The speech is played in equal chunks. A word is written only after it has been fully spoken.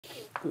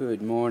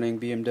Good morning,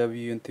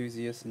 BMW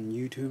enthusiasts and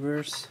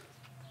YouTubers.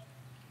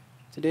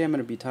 Today I'm going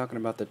to be talking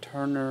about the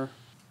Turner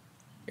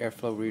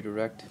airflow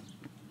redirect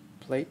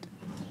plate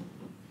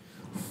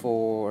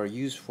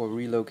used for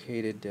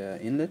relocated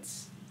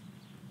inlets.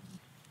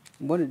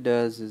 What it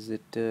does is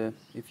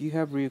if you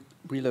have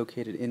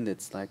relocated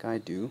inlets like I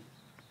do,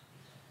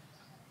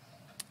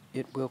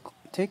 it will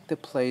take the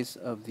place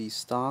of the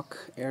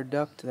stock air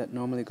duct that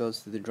normally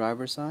goes to the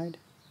driver's side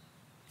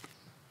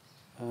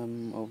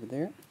over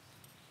there,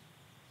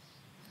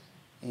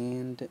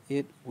 and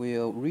it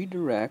will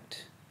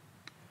redirect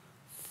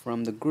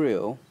from the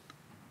grill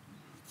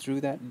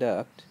through that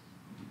duct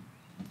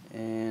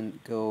and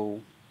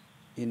go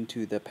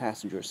into the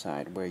passenger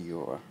side where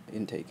your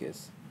intake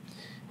is,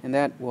 and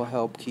that will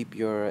help keep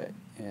your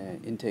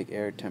intake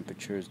air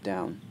temperatures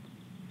down.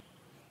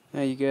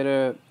 Now you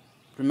gotta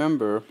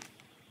remember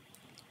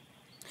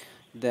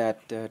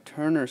that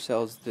Turner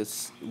sells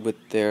this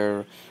with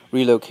their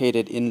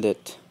relocated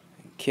inlet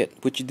kit,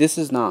 which this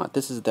is not.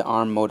 This is the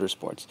ARM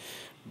Motorsports,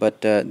 but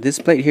this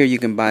plate here you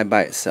can buy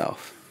by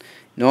itself.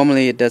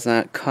 Normally it does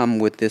not come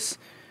with this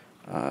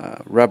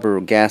rubber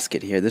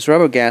gasket here. This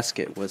rubber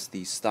gasket was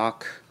the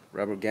stock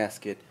rubber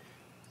gasket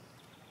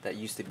that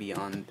used to be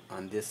on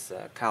this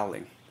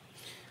cowling.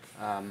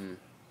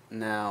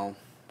 Now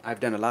I've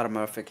done a lot of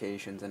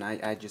modifications, and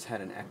I just had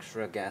an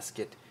extra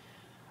gasket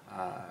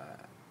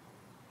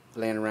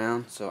laying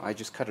around, so I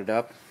just cut it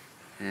up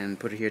and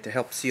put it here to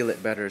help seal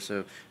it better,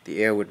 so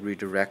the air would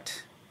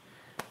redirect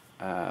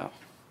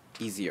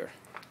easier.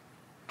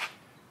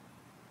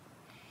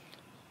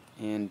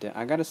 And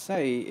I gotta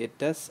say, it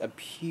does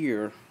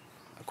appear,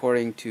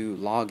 according to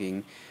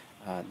logging,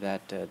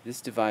 that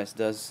this device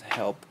does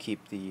help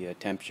keep the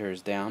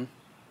temperatures down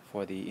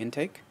for the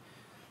intake.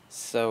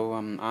 So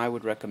I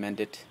would recommend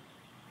it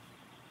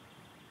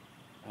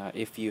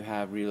if you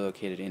have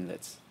relocated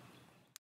inlets.